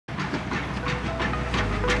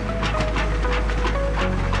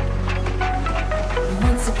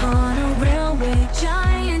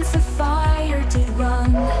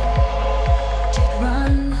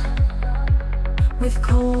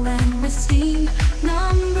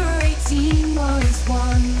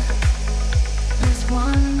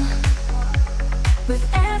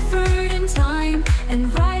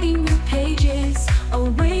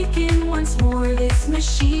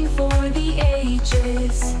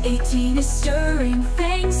18 is stirring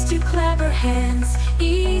thanks to clever hands,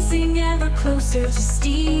 easing ever closer to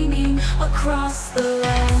steaming across the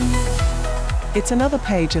land. It's another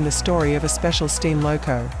page in the story of a special steam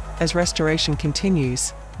loco, as restoration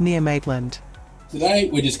continues, near Maitland. Today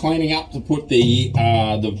we're just cleaning up to put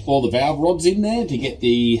all the valve rods in there to get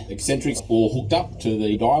the eccentrics all hooked up to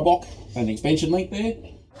the diablock and expansion link there.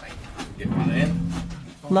 Get one in.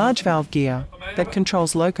 Large valve gear that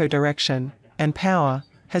controls loco direction and power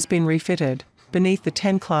has been refitted beneath the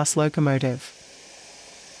 10 class locomotive.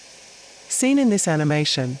 Seen in this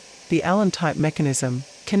animation, the Allen-type mechanism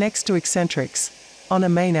connects to eccentrics on a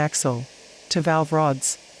main axle to valve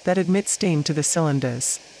rods that admit steam to the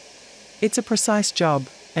cylinders. It's a precise job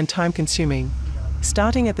and time-consuming,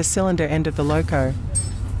 starting at the cylinder end of the loco.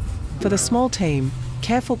 For the small team,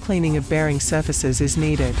 careful cleaning of bearing surfaces is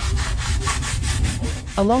needed,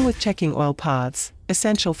 along with checking oil paths,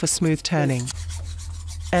 essential for smooth turning.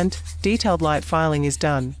 And detailed light filing is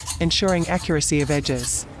done, ensuring accuracy of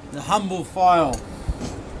edges. The humble file,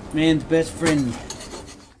 man's best friend.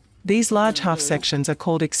 These large half sections are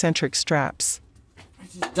called eccentric straps.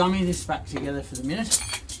 Just dummy this back together for the minute.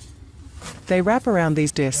 They wrap around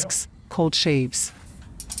these discs, called sheaves.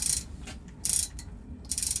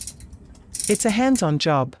 It's a hands-on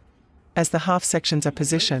job, as the half sections are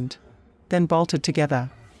positioned, then bolted together.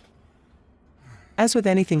 As with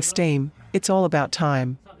anything steam, it's all about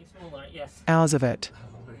time, hours of it,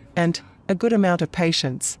 and a good amount of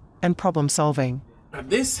patience and problem solving. Grab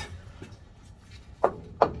this.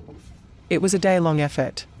 It was a day-long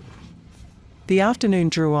effort. The afternoon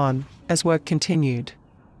drew on as work continued.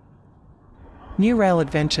 New rail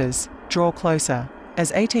adventures draw closer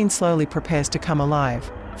as 18 slowly prepares to come alive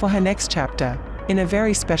for her next chapter in a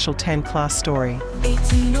very special 10 class story.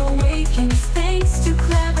 18 awakens thanks to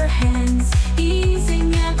clever hands,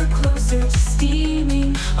 easing ever closer to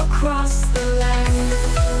steaming across the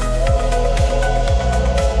land.